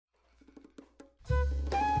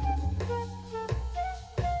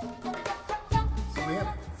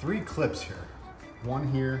3 clips here.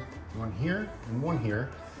 One here, and one here.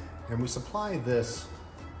 And we supply this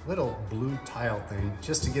little blue tile thing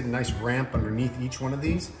just to get a nice ramp underneath each one of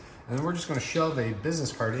these. And then we're just gonna shove a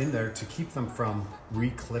business card in there to keep them from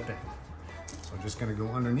re-clipping. So I'm just gonna go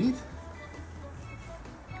underneath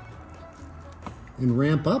and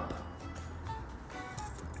ramp up.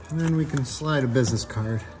 And then we can slide a business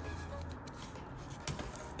card.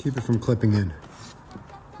 Keep it from clipping in.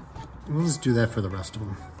 And we'll just do that for the rest of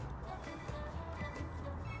them.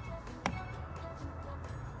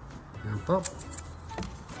 Ramp up.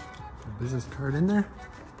 Business card in there.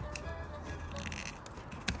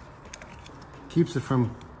 Keeps it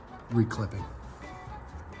from re-clipping.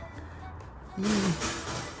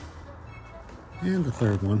 And the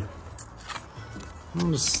third one.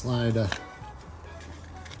 I'll just slide a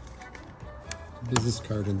business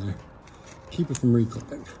card in there. Keep it from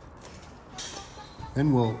re-clipping.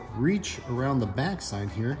 Then we'll reach around the back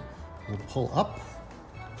side here. We'll pull up.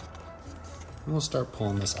 And we'll start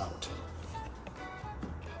pulling this out.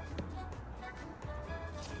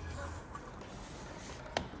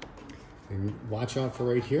 And watch out for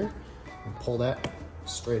right here. And pull that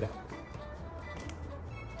straight out.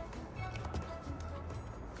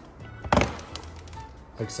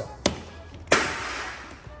 Like so.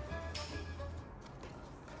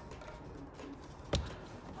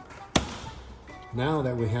 Now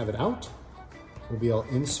that we have it out, we'll be able to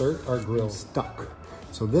insert our grill stuck.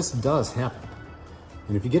 So this does happen.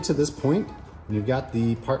 And if you get to this point and you've got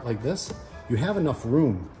the part like this, you have enough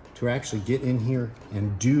room to actually get in here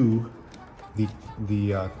and do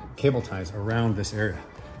the cable ties around this area.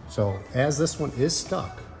 So as this one is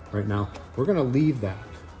stuck right now, we're gonna leave that.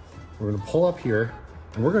 We're gonna pull up here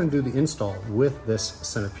and we're gonna do the install with this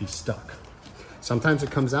centerpiece stuck. Sometimes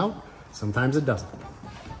it comes out, sometimes it doesn't.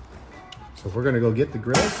 So we're gonna go get the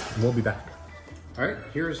grills and we'll be back. All right,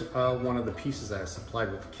 here's one of the pieces that I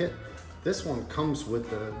supplied with the kit. This one comes with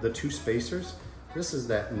the 2 spacers. This is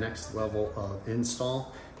that next level of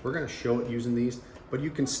install. We're gonna show it using these, but you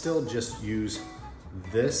can still just use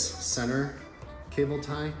this center cable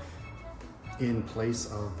tie in place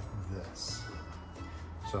of this.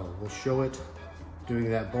 So we'll show it doing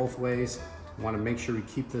that both ways. We wanna make sure we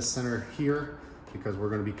keep this center here because we're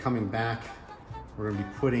gonna be coming back. We're gonna be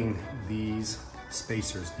putting these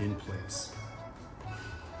spacers in place.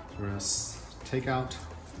 So we're gonna take out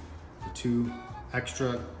the 2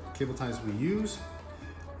 extra cable ties we use,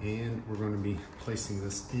 and we're going to be placing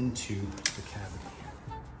this into the cavity.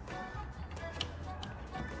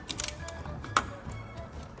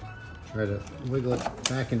 Try to wiggle it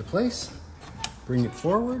back into place, bring it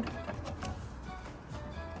forward.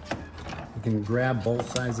 You can grab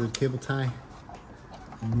both sides of the cable tie,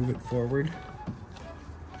 move it forward.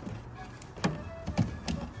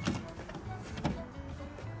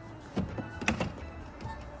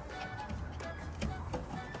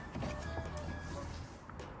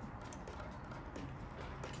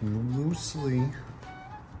 Loosely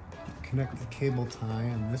connect the cable tie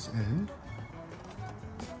on this end,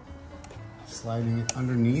 sliding it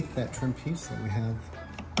underneath that trim piece that we have.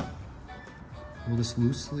 We'll just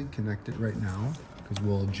loosely connect it right now because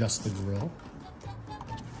we'll adjust the grill.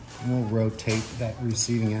 And we'll rotate that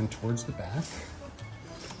receiving end towards the back.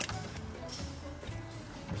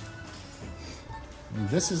 And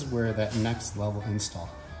this is where that next level install.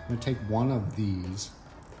 I'm going to take one of these.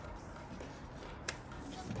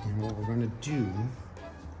 And what we're going to do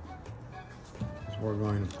is we're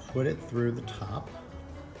going to put it through the top.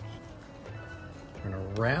 We're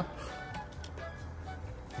going to wrap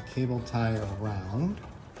the cable tie around.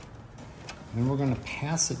 And we're going to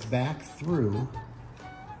pass it back through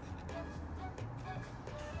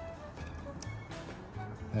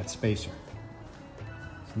that spacer.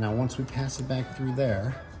 So now once we pass it back through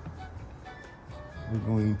there, we're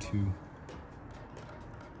going to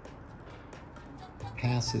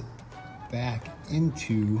pass it back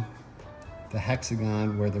into the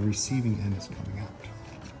hexagon where the receiving end is coming out.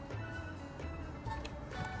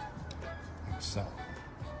 Like so.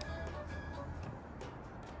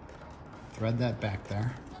 Thread that back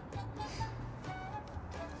there.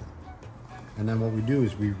 And then what we do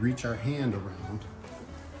is we reach our hand around.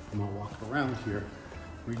 I'm gonna walk around here,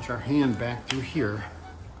 reach our hand back through here.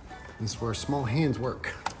 This is where small hands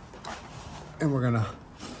work. And we're gonna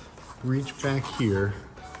reach back here,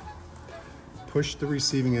 push the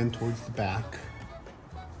receiving end towards the back,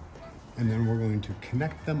 and then we're going to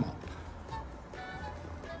connect them up,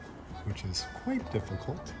 which is quite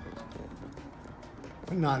difficult,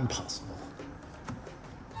 but not impossible.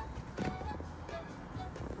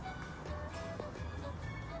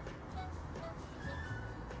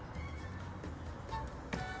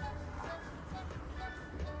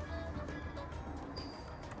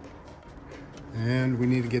 And we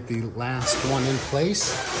need to get the last one in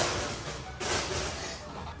place.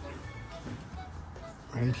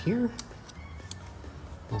 Right here.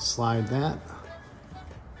 We'll slide that.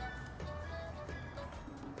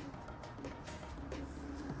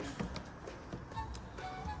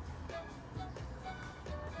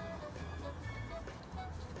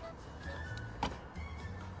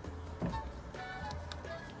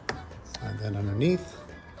 Slide that underneath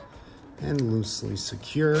and loosely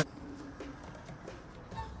secure.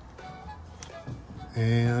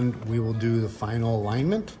 And we will do the final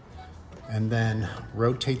alignment and then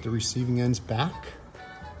rotate the receiving ends back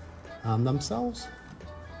on themselves.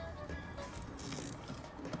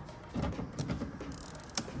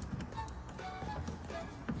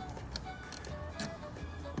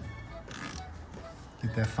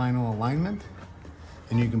 Get that final alignment,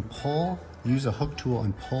 and you can pull, use a hook tool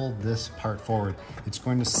and pull this part forward. It's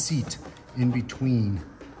going to seat in between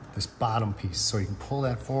this bottom piece. So you can pull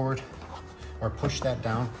that forward or push that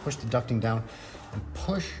down, push the ducting down, and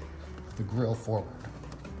push the grill forward.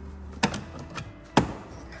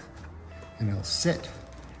 And it'll sit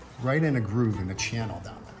right in a groove in a channel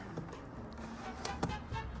down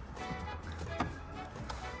there.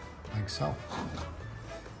 Like so.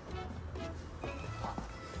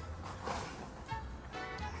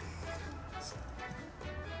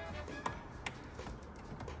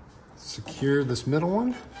 Secure this middle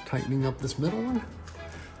one, tightening up this middle one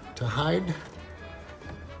to hide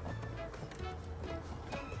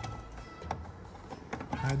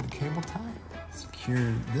the cable tie.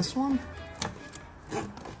 Secure this one,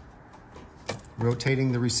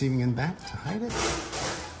 rotating the receiving end back to hide it.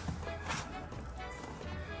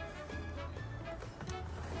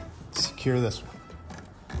 Secure this one,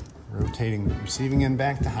 rotating the receiving end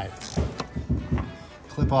back to hide it.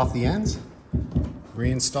 Clip off the ends,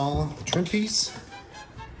 reinstall the trim piece,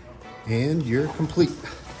 and you're complete.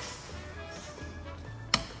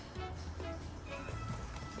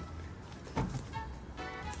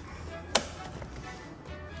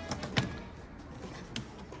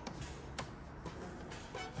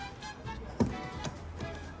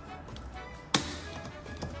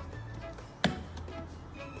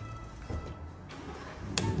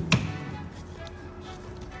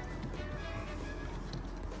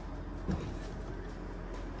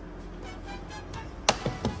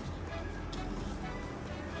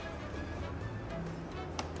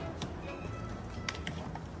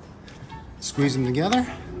 Squeeze them together,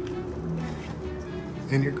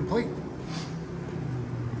 and you're complete.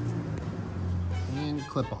 And you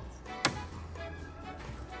clip off.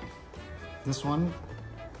 This one,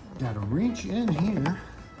 gotta reach in here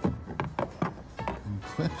and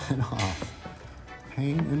clip it off.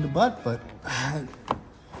 Pain in the butt, but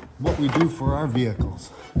what we do for our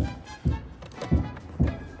vehicles.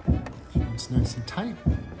 It's nice and tight,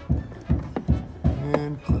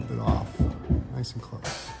 and clip it off, nice and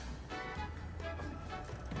close.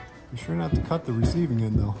 Be sure not to cut the receiving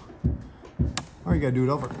end though. Or you gotta do it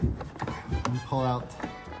over. And pull out,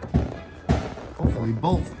 hopefully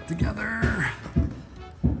both together.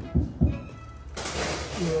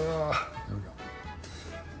 There we go.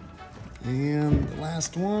 And the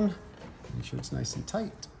last one, make sure it's nice and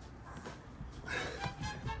tight.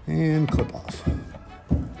 And clip off.